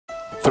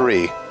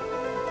3,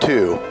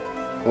 2,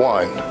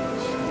 1.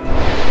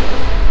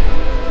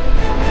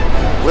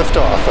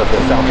 Liftoff of the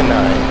Falcon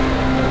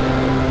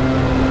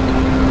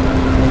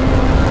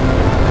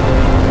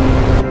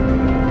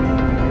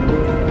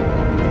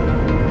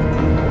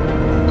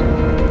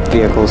 9.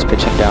 Vehicles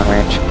pitching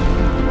downrange.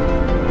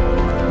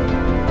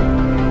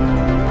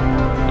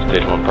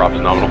 Stage 1 props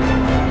nominal.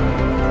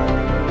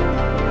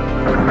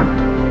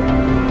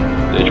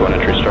 Stage 1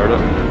 entry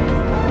startup.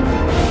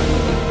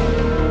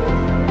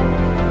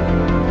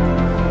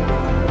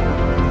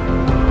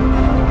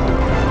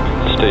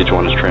 Stage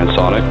 1 is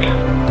transonic.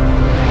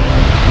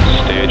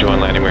 Stage 1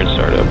 landing weird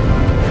startup.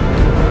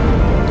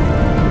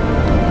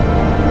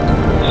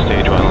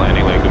 Stage 1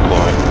 landing leg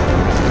deploying.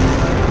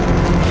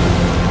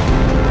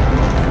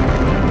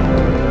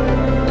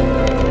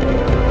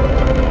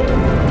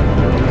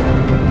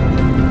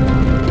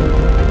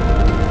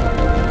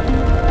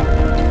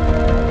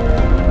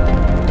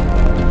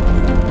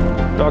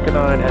 Falcon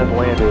 9 has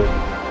landed.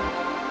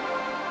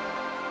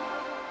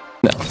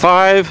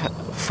 5,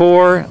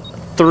 4,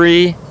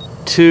 3,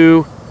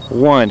 2,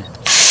 1.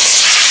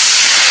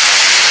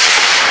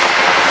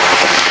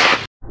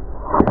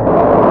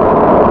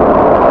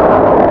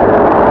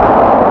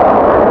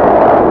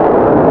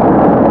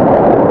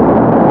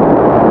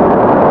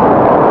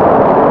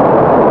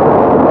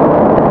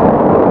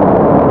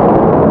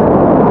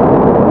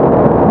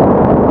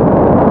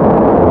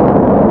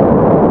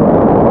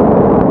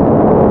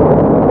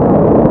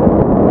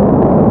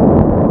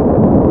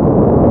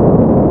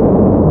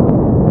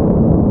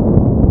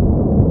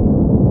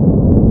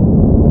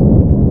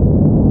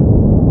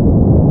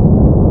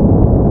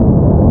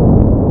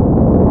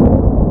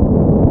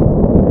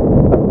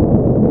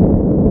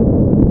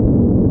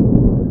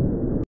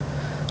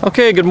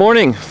 Okay, good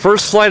morning.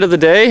 First flight of the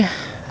day.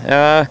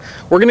 We're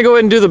going to go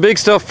ahead and do the big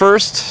stuff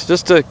first,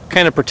 just to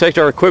kind of protect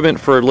our equipment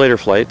for later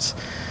flights,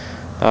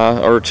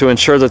 or to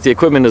ensure that the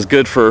equipment is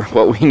good for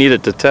what we need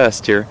it to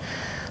test here.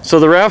 So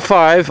the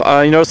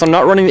RAV5, you notice I'm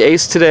not running the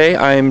ACE today.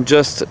 I'm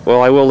just,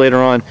 well, I will later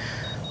on,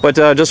 but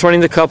just running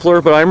the coupler,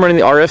 but I'm running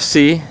the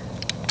RFC,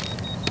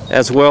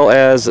 as well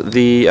as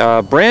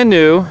the brand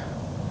new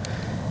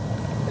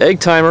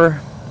egg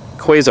timer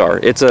Quasar.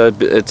 It's a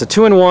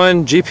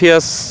 2-in-1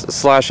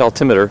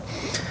 GPS/altimeter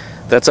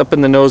that's up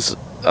in the nose,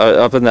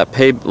 up in that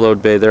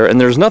payload bay there,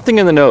 and there's nothing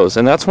in the nose,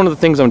 and that's one of the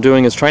things I'm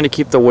doing, is trying to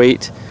keep the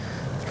weight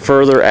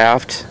further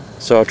aft,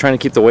 so trying to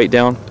keep the weight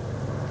down.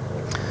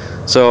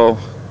 So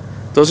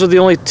those are the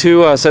only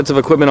two sets of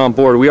equipment on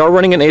board. We are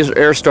running an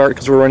air start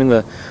because we're running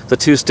the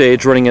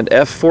 2-stage, running an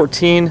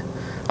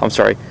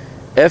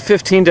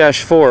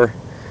F15-4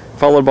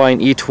 followed by an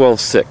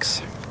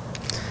E12-6.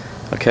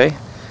 Okay.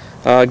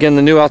 Again,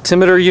 the new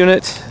altimeter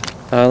unit.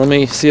 Let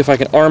me see if I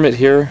can arm it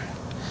here.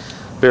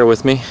 Bear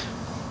with me.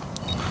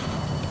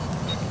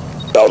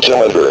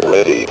 Altimeter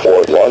ready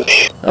for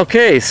launch.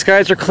 Okay,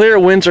 skies are clear,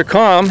 winds are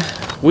calm.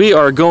 We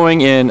are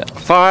going in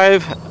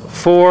 5,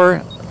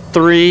 4,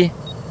 3,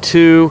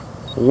 2,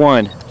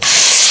 1.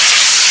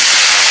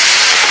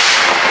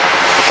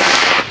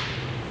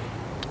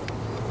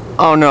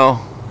 Oh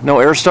no, no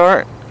air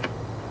start?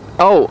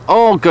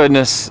 Oh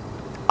goodness.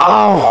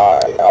 Oh!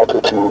 High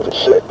altitude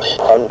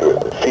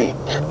 600 feet.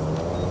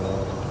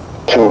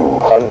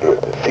 200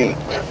 feet.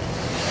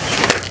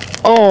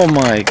 Oh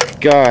my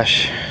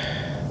gosh.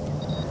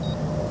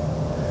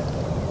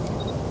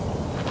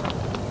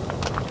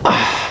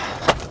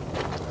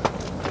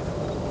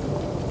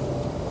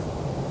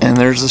 And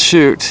there's the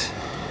chute.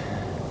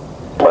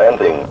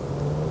 Landing.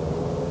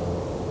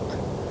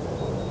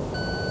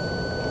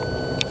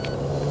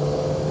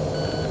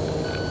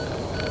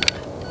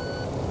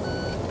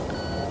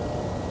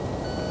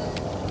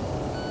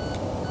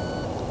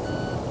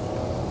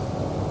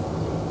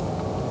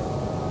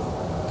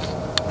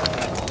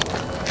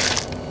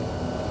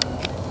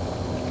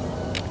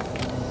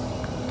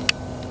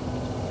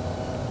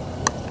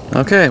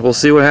 Okay, we'll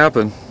see what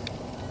happened.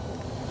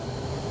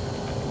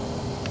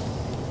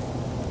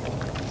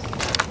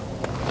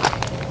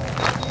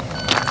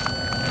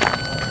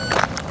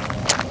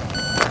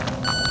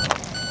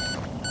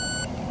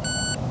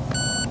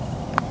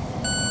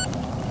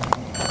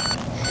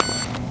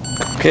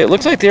 Okay, it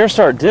looks like the air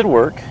start did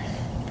work,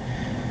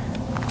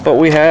 but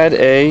we had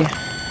a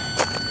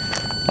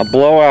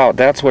blowout.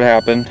 That's what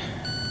happened.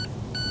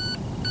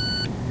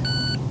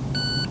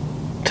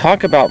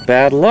 Talk about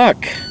bad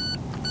luck.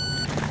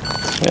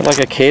 We had like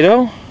a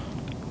Kato.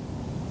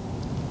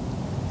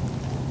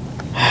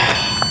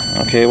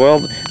 Okay, well,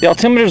 the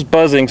altimeter's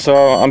buzzing, so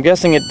I'm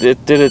guessing it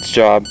did its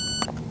job.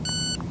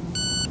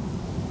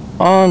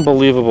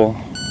 Unbelievable.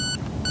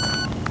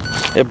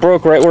 It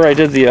broke right where I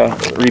did the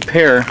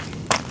repair.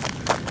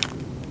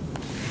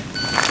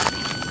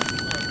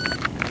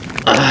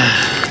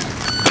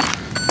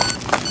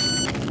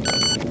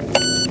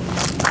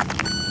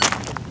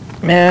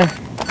 Man.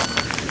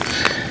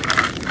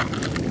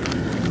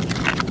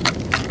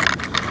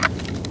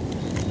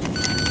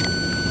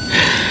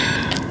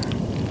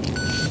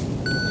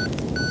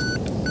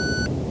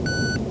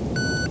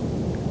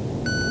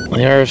 The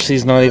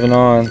RFC's not even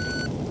on.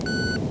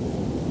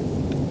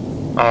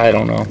 I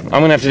don't know.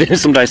 I'm gonna have to do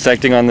some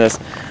dissecting on this.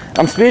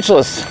 I'm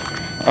speechless.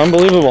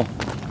 Unbelievable.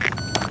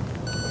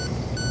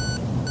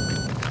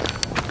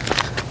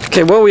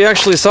 Okay, what we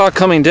actually saw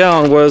coming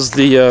down was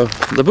the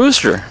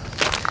booster.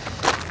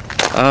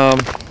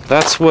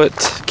 That's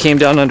what came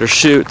down under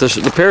chute.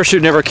 The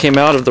parachute never came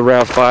out of the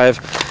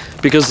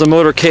RAV5 because the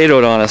motor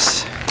KO'd on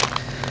us.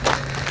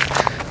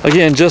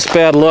 Again, just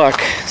bad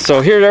luck.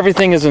 So here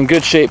everything is in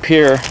good shape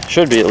here.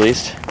 Should be, at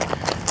least.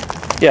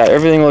 Yeah,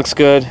 everything looks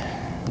good.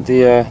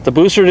 The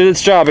booster did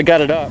its job. It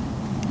got it up.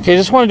 Okay,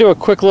 just want to do a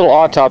quick little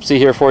autopsy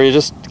here for you,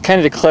 just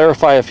kind of to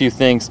clarify a few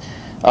things.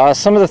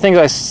 Some of the things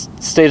I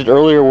stated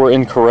earlier were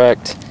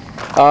incorrect.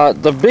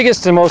 The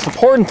biggest and most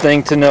important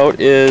thing to note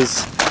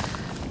is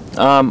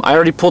I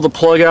already pulled the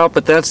plug out,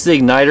 but that's the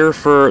igniter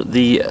for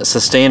the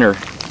sustainer.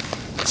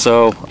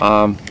 So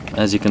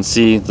as you can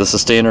see, the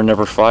sustainer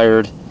never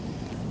fired.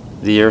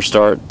 The air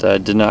start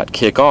did not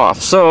kick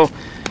off. So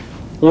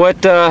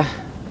what, and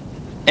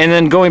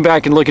then going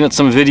back and looking at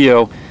some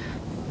video,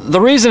 the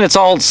reason it's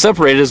all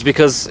separated is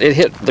because it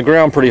hit the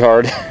ground pretty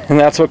hard, and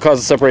that's what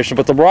caused the separation.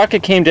 But the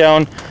rocket came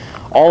down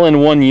all in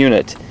one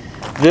unit.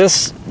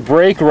 This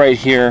break right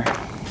here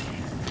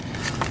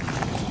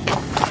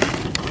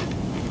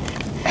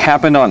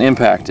happened on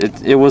impact.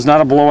 It was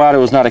not a blowout, it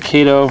was not a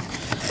KO.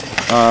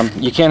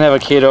 You can't have a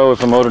KO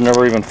if a motor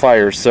never even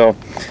fires. So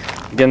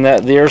again,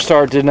 the air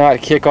start did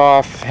not kick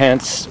off,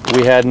 hence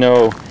we had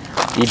no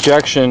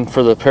ejection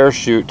for the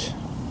parachute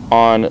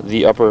on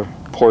the upper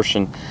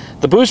portion.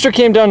 The booster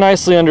came down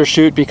nicely under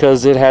chute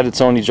because it had its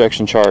own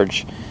ejection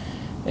charge,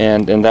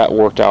 and that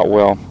worked out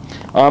well.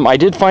 I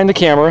did find the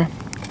camera.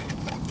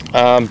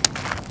 Let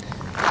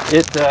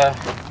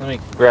me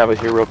grab it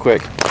here real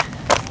quick.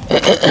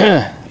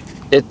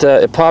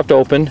 It popped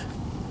open.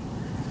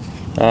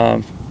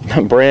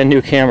 Brand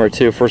new camera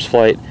too, first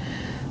flight.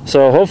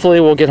 So hopefully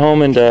we'll get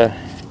home and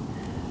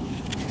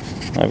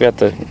I've got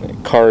the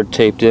card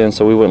taped in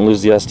so we wouldn't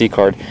lose the SD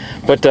card.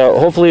 But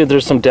hopefully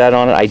there's some data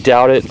on it. I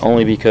doubt it,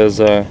 only because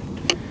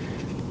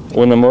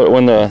when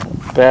the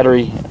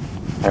battery,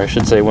 or I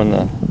should say when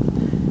the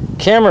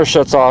camera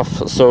shuts off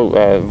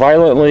so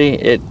violently,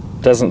 it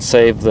doesn't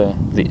save the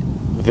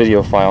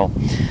video file.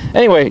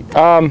 Anyway,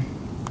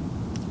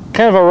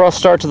 kind of a rough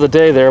start to the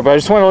day there, but I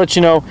just want to let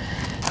you know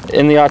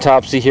in the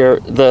autopsy here,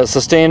 the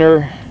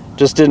sustainer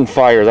just didn't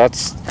fire.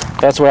 That's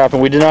what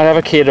happened. We did not have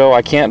a KO.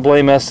 I can't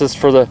blame Estes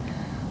for the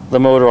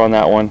motor on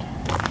that one.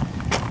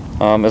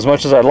 As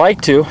much as I'd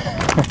like to,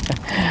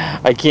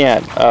 I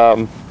can't.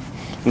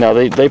 No,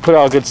 they put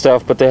out good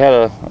stuff, but they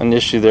had an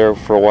issue there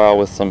for a while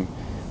with some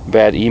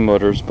bad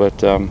E-motors.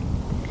 But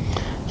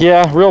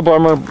yeah, real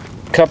bummer.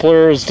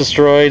 Coupler is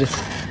destroyed.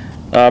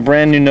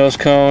 Brand new nose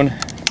cone.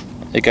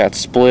 It got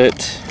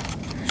split.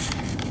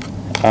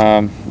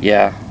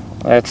 Yeah,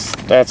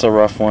 that's a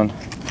rough one.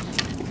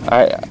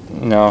 I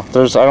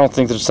don't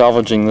think they're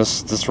salvaging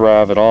this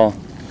RAV at all.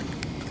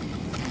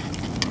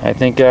 I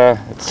think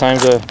it's time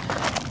to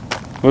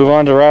move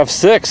on to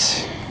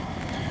RAV6.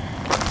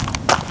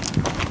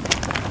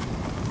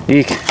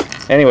 Eek.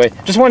 Anyway,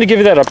 just wanted to give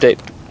you that update.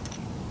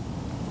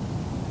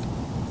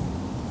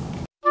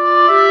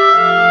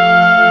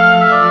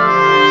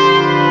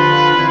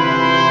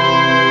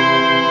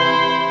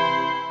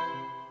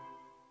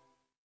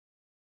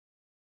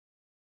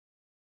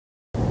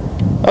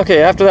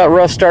 Okay, after that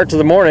rough start to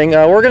the morning,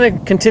 we're going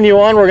to continue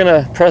on. We're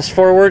going to press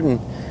forward and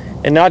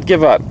not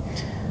give up.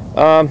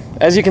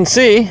 As you can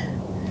see,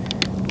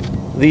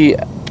 the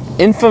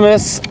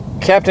infamous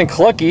Captain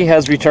Clucky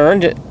has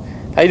returned.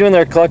 How you doing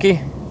there,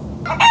 Clucky?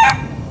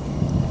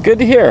 Good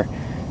to hear.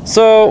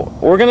 So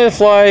we're going to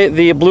fly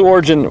the Blue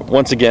Origin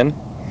once again,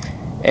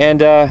 and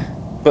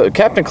but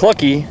Captain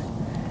Clucky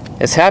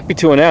is happy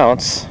to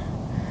announce.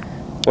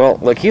 Well,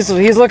 look, he's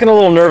looking a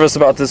little nervous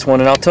about this one,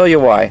 and I'll tell you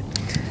why.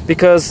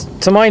 Because,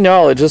 to my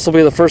knowledge, this will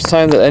be the first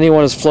time that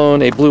anyone has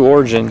flown a Blue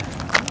Origin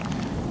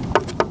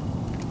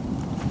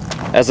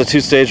as a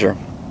two-stager.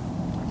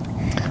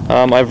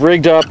 I've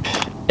rigged up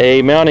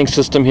a mounting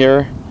system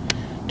here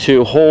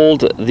to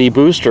hold the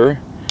booster.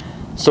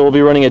 So we'll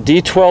be running a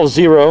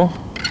D12-0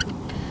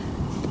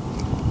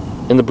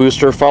 in the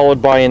booster,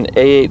 followed by an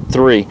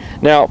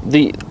A83. Now,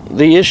 the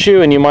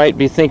issue, and you might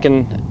be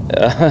thinking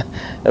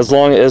as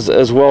well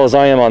as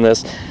I am on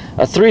this,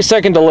 a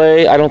 3-second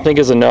delay I don't think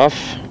is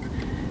enough.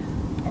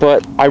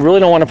 But I really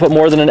don't want to put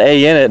more than an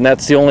A in it, and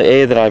that's the only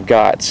A that I've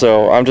got.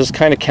 So I'm just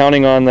kind of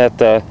counting on that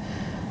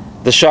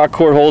the shock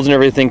cord holds and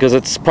everything, because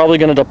it's probably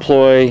going to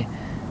deploy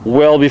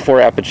well before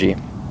apogee.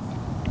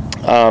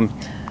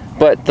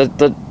 But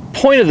the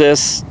point of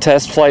this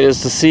test flight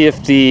is to see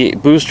if the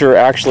booster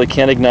actually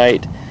can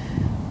ignite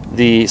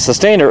the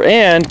sustainer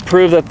and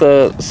prove that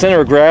the center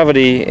of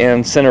gravity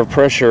and center of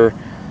pressure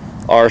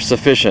are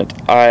sufficient.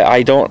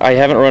 I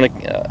haven't run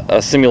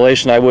a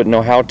simulation. I wouldn't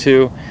know how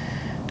to.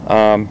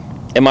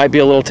 It might be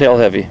a little tail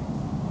heavy,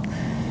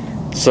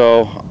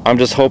 so I'm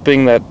just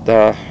hoping that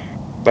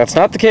that's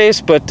not the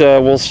case, but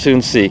we'll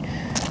soon see.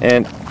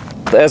 And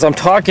as I'm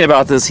talking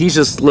about this, he's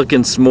just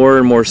looking more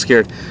and more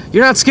scared.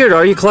 You're not scared,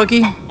 are you,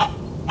 Clucky?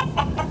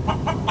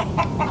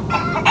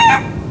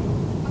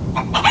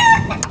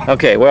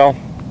 Okay, well,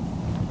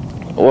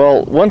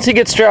 once he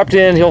gets strapped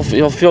in, he'll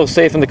feel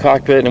safe in the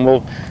cockpit, and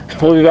we'll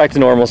be back to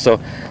normal. So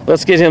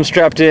let's get him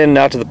strapped in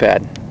now to the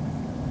pad.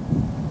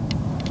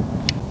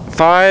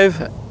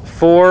 5,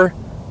 4,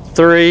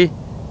 3,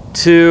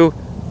 2,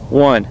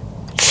 1.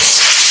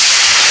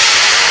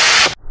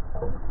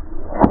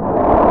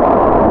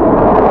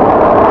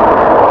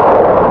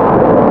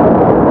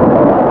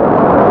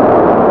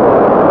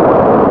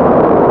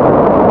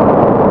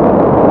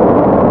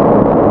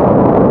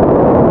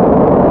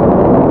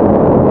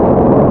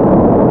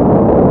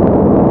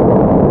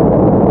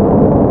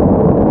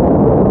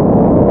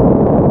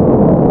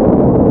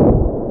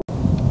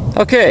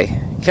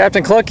 Okay,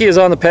 Captain Clucky is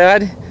on the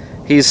pad.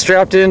 He's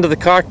strapped into the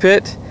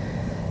cockpit,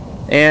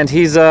 and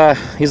he's a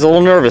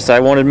little nervous, I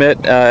won't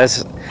admit.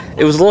 As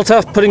it was a little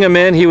tough putting him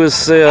in. He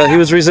was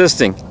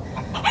resisting.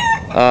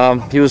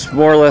 He was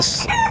more or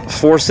less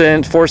forced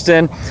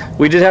in.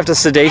 We did have to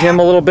sedate him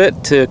a little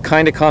bit to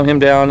kind of calm him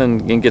down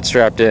and get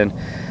strapped in.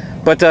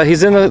 But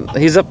he's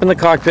up in the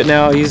cockpit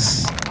now.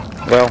 He's,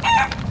 well,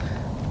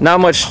 not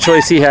much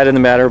choice he had in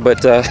the matter.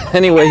 But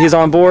anyway, he's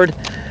on board.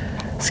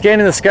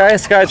 Scanning the sky.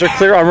 Skies are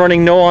clear. I'm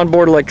running no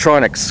onboard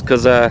electronics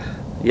because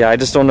yeah, I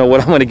just don't know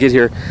what I'm going to get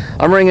here.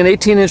 I'm running an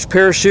 18-inch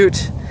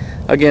parachute,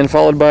 again,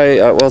 followed by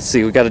well, let's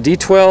see, we got a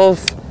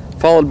D12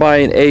 followed by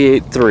an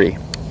A83.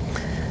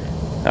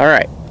 All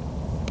right,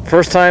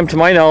 first time to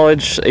my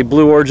knowledge a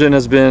Blue Origin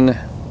has been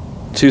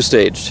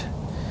two-staged.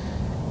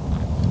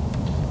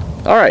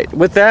 All right,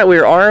 with that, we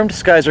are armed.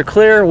 Skies are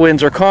clear.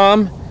 Winds are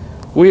calm.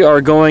 We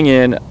are going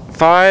in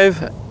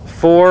 5,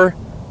 4,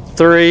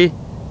 3,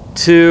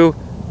 2,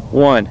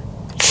 1.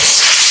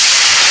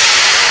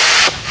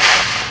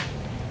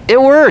 It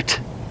worked!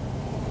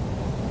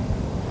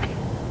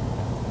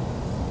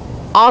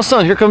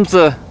 Awesome, here comes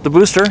the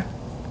booster.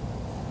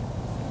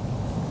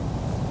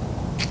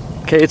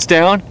 Okay, it's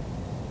down.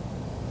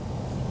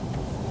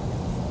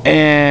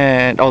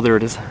 And, oh, there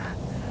it is.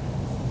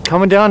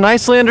 Coming down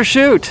nicely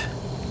undershoot.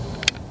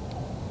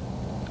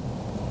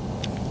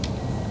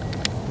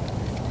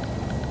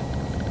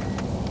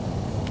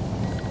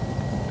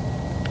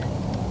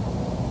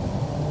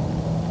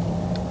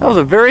 That was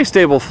a very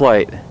stable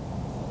flight.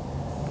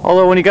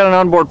 Although when you got an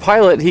onboard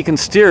pilot, he can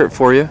steer it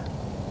for you.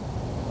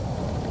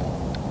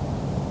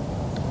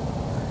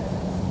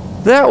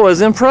 That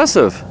was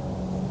impressive.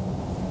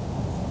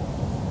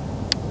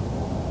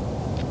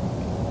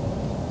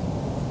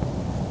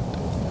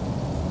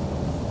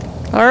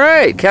 All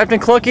right, Captain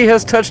Clucky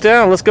has touched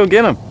down. Let's go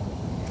get him.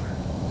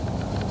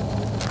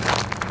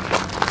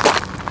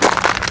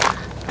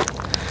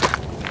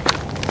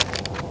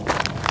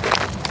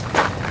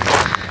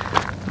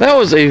 That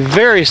was a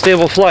very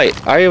stable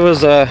flight. I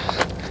was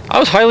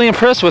highly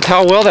impressed with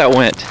how well that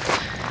went.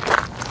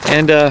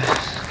 And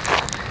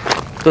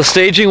the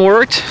staging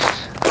worked.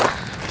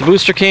 The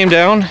booster came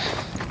down.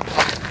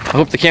 I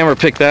hope the camera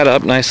picked that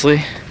up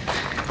nicely.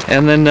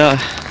 And then,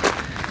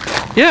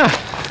 yeah.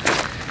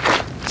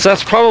 So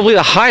that's probably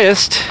the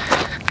highest.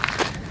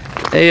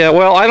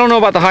 Well, I don't know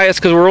about the highest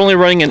because we're only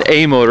running an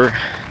A motor.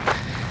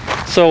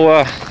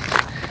 So,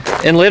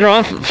 and later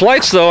on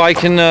flights, though, I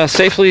can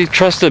safely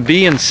trust a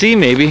B and C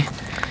maybe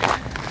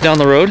down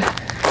the road.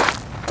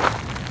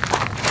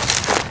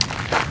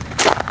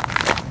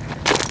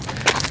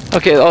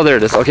 Okay, oh, there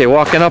it is. Okay,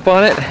 walking up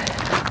on it.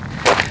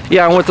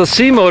 Yeah, and with the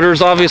C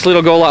motors, obviously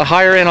it'll go a lot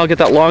higher, and I'll get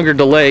that longer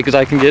delay because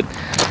I can get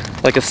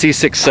like a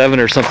C67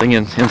 or something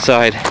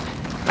inside.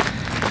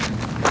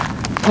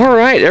 All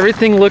right,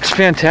 everything looks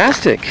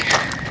fantastic.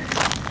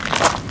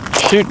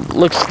 Chute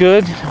looks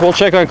good. We'll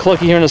check on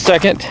Clucky here in a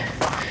second.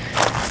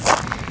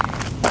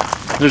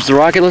 There's the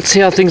rocket. Let's see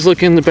how things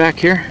look in the back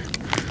here.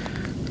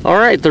 All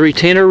right, the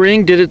retainer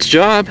ring did its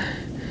job.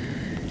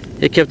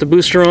 It kept the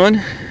booster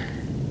on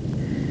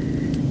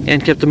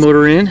and kept the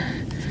motor in.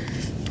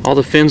 All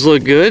the fins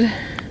look good.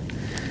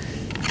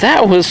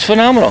 That was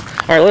phenomenal.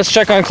 All right, let's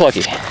check on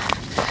Clucky.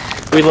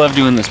 We love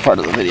doing this part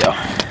of the video.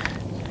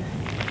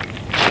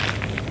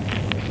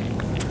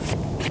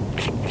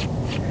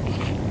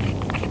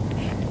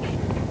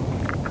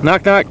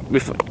 Knock, knock.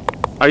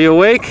 Are you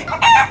awake?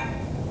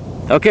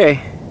 Okay.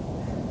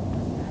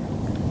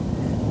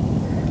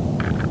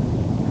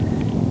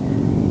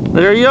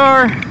 There you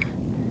are.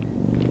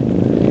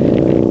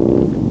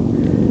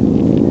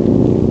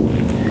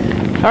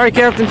 All right,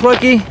 Captain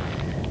Clucky.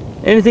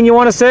 Anything you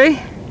want to say?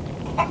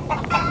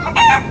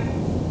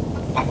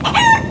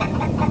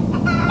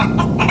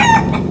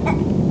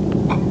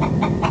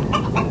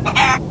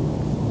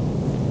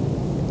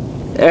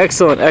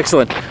 Excellent,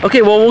 excellent.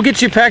 Okay, well, we'll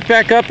get you packed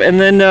back up and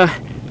then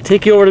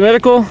take you over to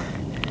medical.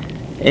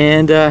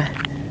 And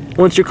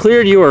once you're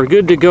cleared, you are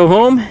good to go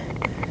home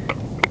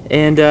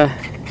and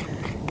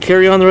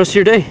carry on the rest of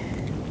your day.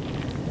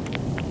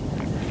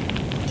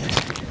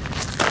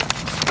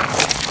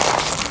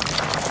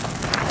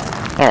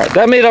 All right,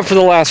 that made up for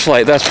the last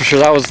flight, that's for sure.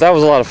 That was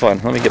a lot of fun.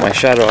 Let me get my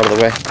shadow out of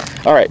the way.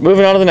 All right,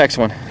 moving on to the next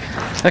one.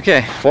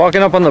 Okay,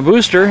 walking up on the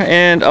booster,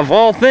 and of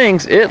all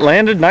things, it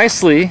landed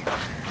nicely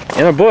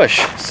in a bush.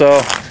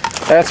 So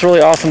that's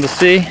really awesome to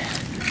see.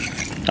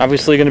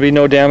 Obviously going to be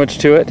no damage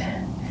to it.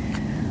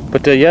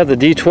 But yeah, the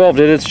D12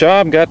 did its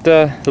job, got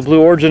the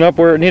Blue Origin up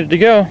where it needed to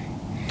go.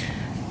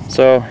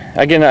 So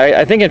again,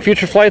 I think in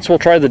future flights we'll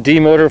try the D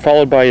motor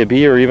followed by a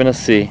B or even a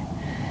C.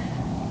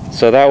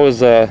 So that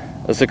was a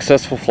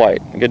successful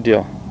flight. Good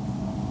deal.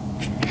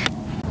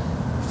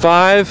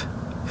 5,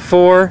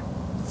 4,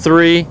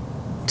 3,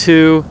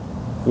 2,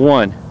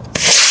 1.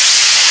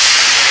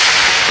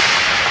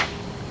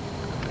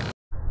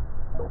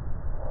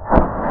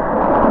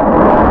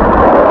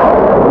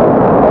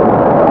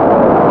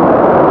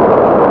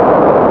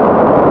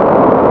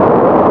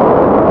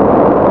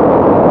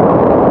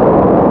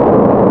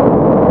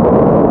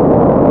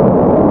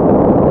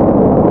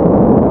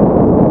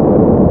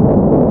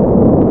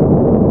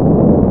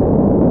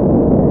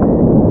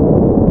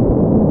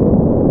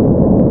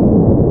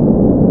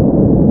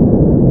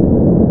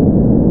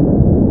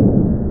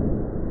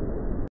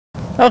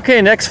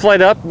 Okay, next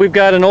flight up, we've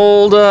got an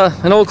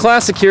old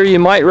classic here you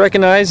might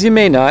recognize, you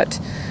may not.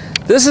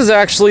 This is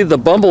actually the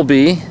Bumble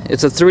Bee.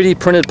 It's a 3D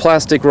printed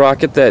plastic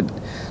rocket that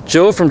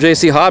Joe from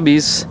JC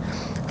Hobbies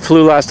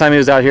flew last time he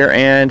was out here,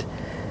 and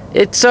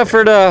it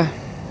suffered a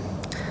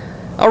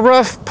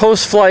rough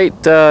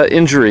post-flight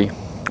injury.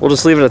 We'll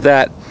just leave it at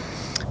that.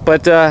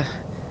 But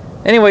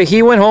anyway,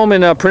 he went home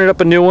and printed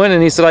up a new one,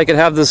 and he said I could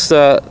have this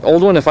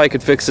old one if I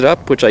could fix it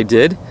up, which I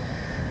did.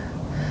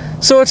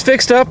 So it's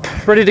fixed up,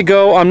 ready to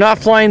go. I'm not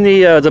flying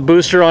the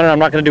booster on it. I'm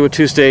not going to do a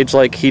 2-stage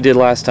like he did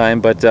last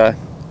time, but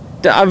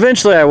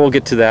eventually I will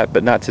get to that,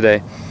 but not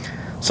today.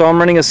 So I'm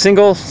running a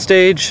single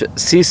stage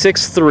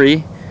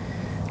C63.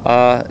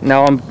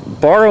 Now I'm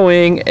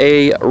borrowing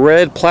a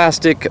red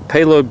plastic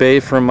payload bay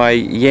from my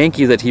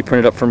Yankee that he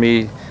printed up for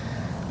me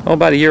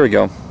about a year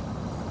ago.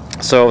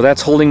 So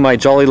that's holding my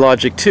Jolly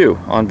Logic 2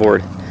 on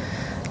board.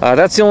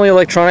 That's the only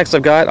electronics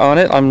I've got on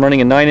it. I'm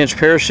running a 9-inch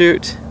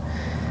parachute,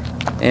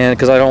 and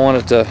because I don't want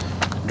it to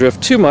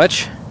drift too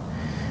much.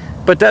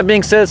 But that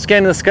being said,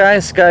 scanning the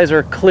skies. Skies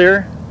are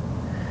clear.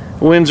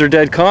 Winds are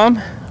dead calm.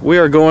 We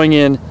are going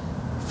in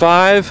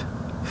 5,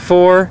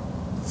 4,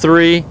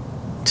 3,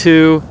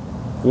 2,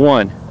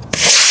 1.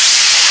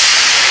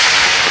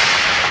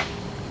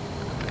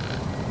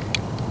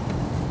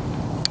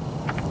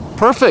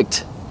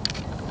 Perfect.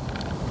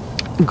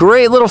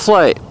 Great little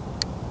flight.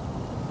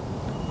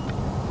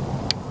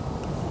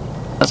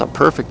 That's a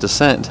perfect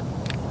descent.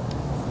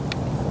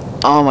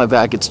 Oh, my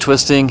back, it's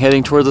twisting,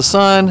 heading toward the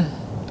sun.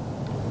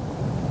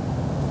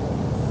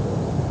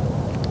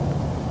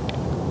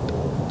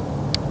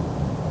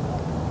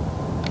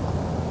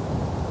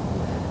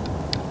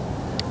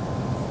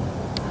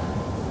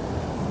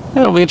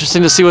 It'll be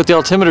interesting to see what the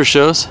altimeter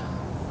shows.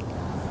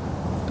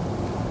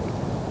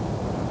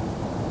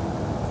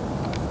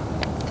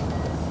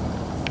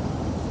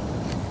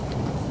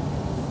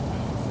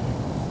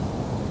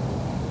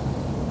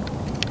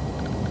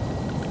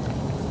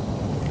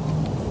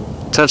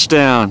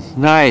 Touchdown.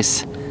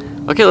 Nice.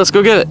 Okay, let's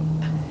go get it.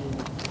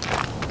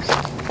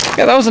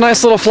 Yeah, that was a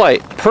nice little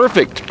flight.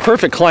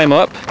 Perfect climb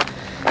up.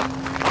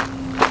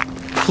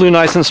 Flew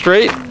nice and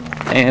straight,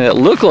 and it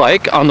looked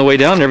like on the way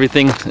down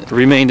everything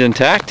remained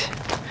intact.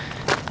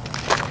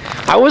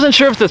 I wasn't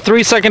sure if the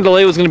 3-second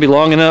delay was going to be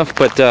long enough,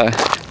 but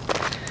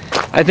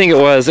I think it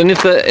was. And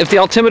if the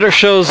altimeter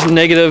shows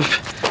negative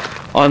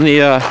on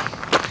the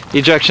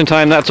ejection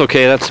time, that's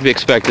okay. That's to be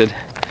expected.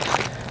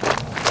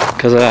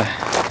 Because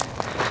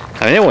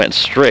I mean, it went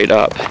straight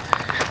up.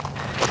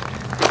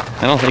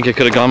 I don't think it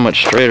could have gone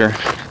much straighter.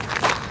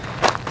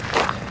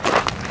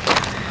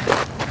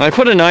 I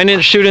put a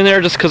 9-inch chute in there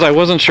just because I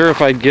wasn't sure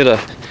if I'd get a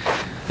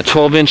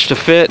 12-inch to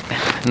fit,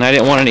 and I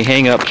didn't want any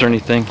hang-ups or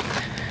anything.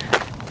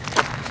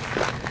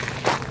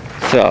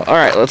 So,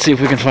 alright, let's see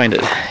if we can find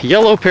it.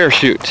 Yellow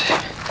parachute.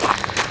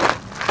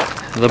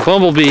 The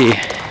Bumble Bee.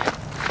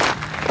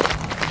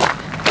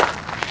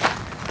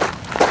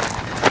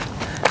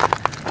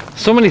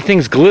 So many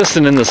things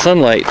glisten in the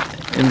sunlight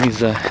in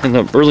these in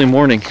the early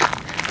morning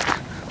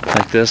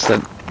like this that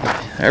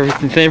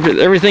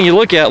everything you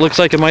look at looks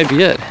like it might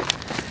be it.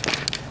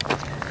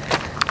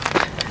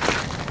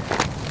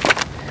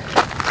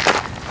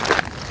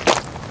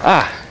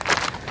 I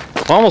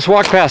almost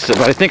walked past it,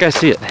 but I think I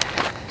see it.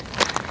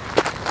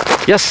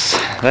 Yes,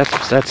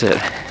 that's it.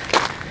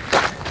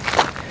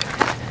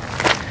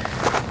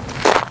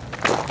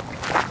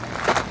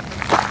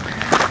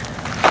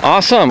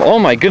 Awesome. Oh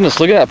my goodness,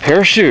 look at that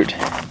parachute.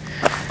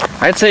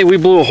 I'd say we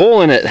blew a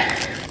hole in it.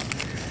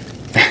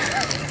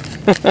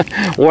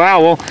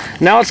 Wow, well,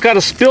 now it's got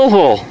a spill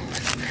hole.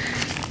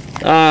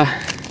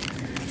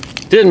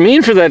 Didn't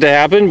mean for that to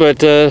happen,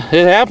 but it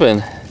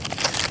happened.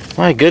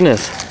 My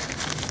goodness.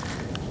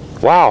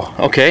 Wow,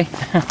 okay.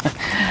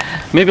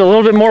 Maybe a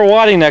little bit more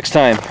wadding next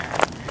time.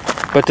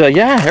 But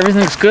yeah,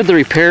 everything's good. The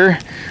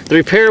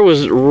repair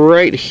was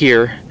right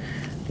here,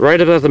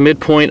 right about the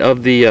midpoint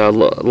of the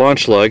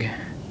launch lug.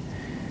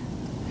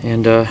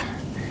 And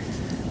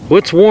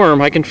it's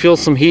warm. I can feel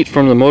some heat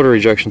from the motor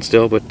ejection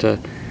still, but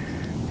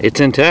it's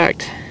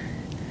intact.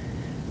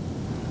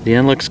 The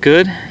end looks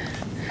good.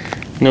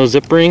 No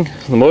zip ring.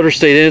 The motor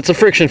stayed in. It's a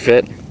friction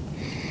fit.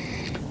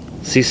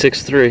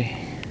 C63.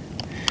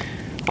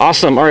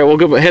 Awesome. All right, we'll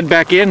go head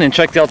back in and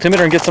check the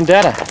altimeter and get some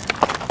data.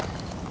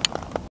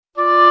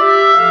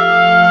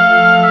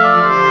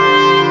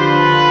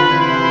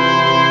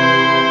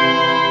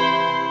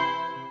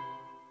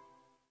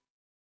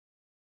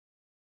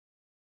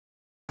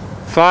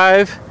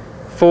 Five,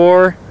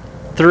 4,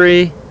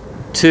 3,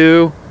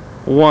 2,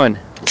 1.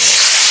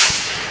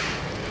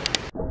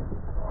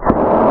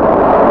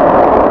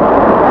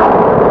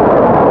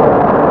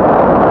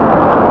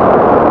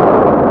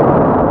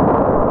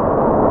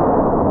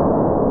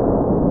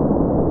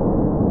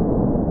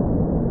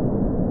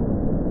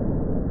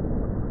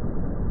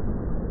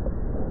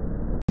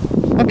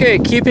 Okay,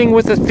 keeping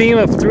with the theme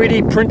of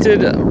 3D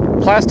printed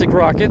plastic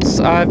rockets,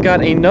 I've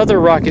got another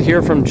rocket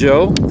here from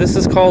Joe. This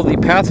is called the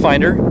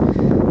Pathfinder,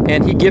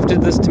 and he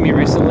gifted this to me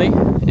recently,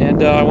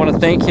 and I want to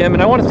thank him,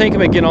 and I want to thank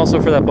him again also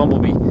for that Bumble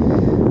Bee.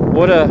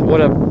 What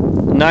a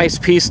nice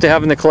piece to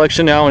have in the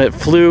collection now, and it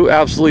flew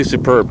absolutely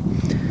superb.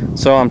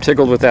 So I'm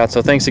tickled with that.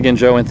 So thanks again,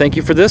 Joe, and thank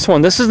you for this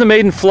one. This is the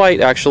maiden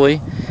flight,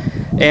 actually,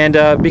 and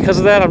because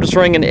of that, I'm just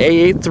running an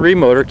A83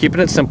 motor, keeping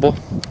it simple.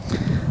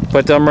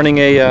 But I'm running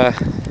a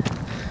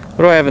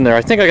what do I have in there?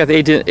 I think I got the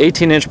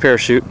 18-inch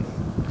parachute,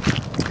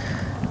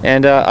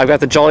 and I've got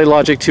the Jolly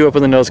Logic 2 up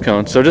in the nose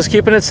cone. So just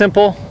keeping it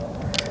simple,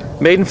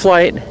 maiden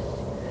flight,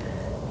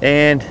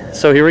 and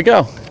so here we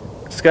go.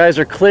 Skies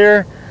are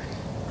clear,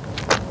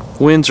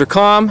 winds are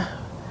calm.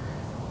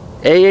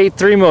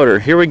 A83 motor,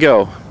 here we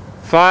go.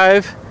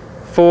 5,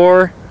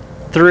 4,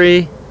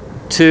 3,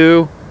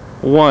 2,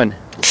 1.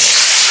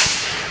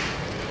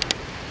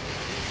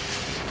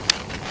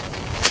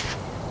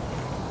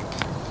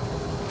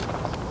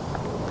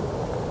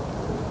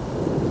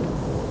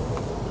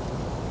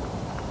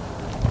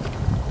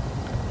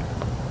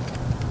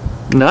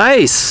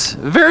 Nice,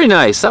 very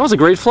nice. That was a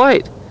great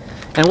flight.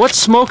 And what's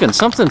smoking?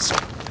 Something's.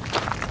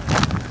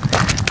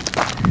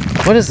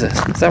 What is this?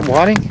 Is that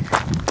wadding?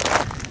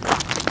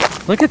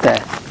 Look at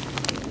that.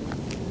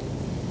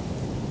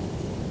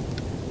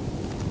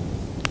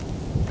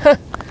 Huh.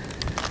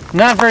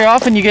 Not very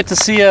often you get to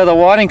see the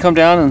wadding come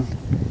down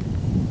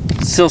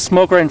and still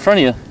smoke right in front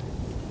of you.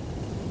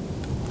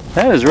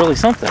 That is really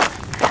something.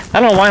 I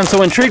don't know why I'm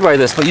so intrigued by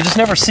this, but you just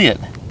never see it.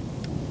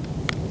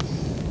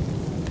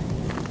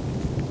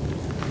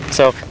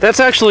 So that's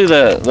actually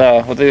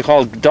the what they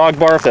call dog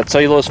barf, that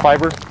cellulose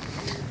fiber.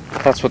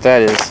 That's what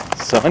that is.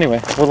 So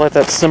anyway, we'll let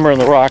that simmer in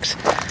the rocks.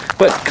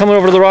 But coming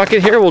over to the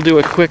rocket here, we'll do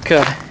a quick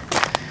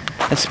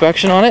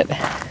inspection on it.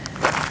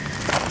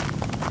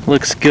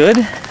 Looks good.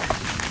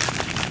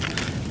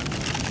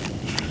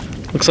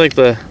 Looks like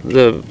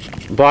the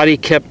body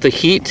kept the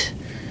heat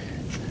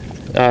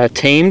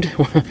tamed,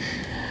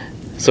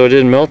 so it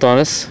didn't melt on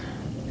us.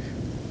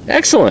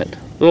 Excellent.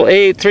 Little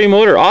A83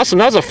 motor. Awesome.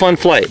 That was a fun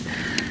flight.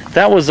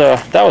 That was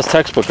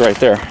textbook right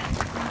there.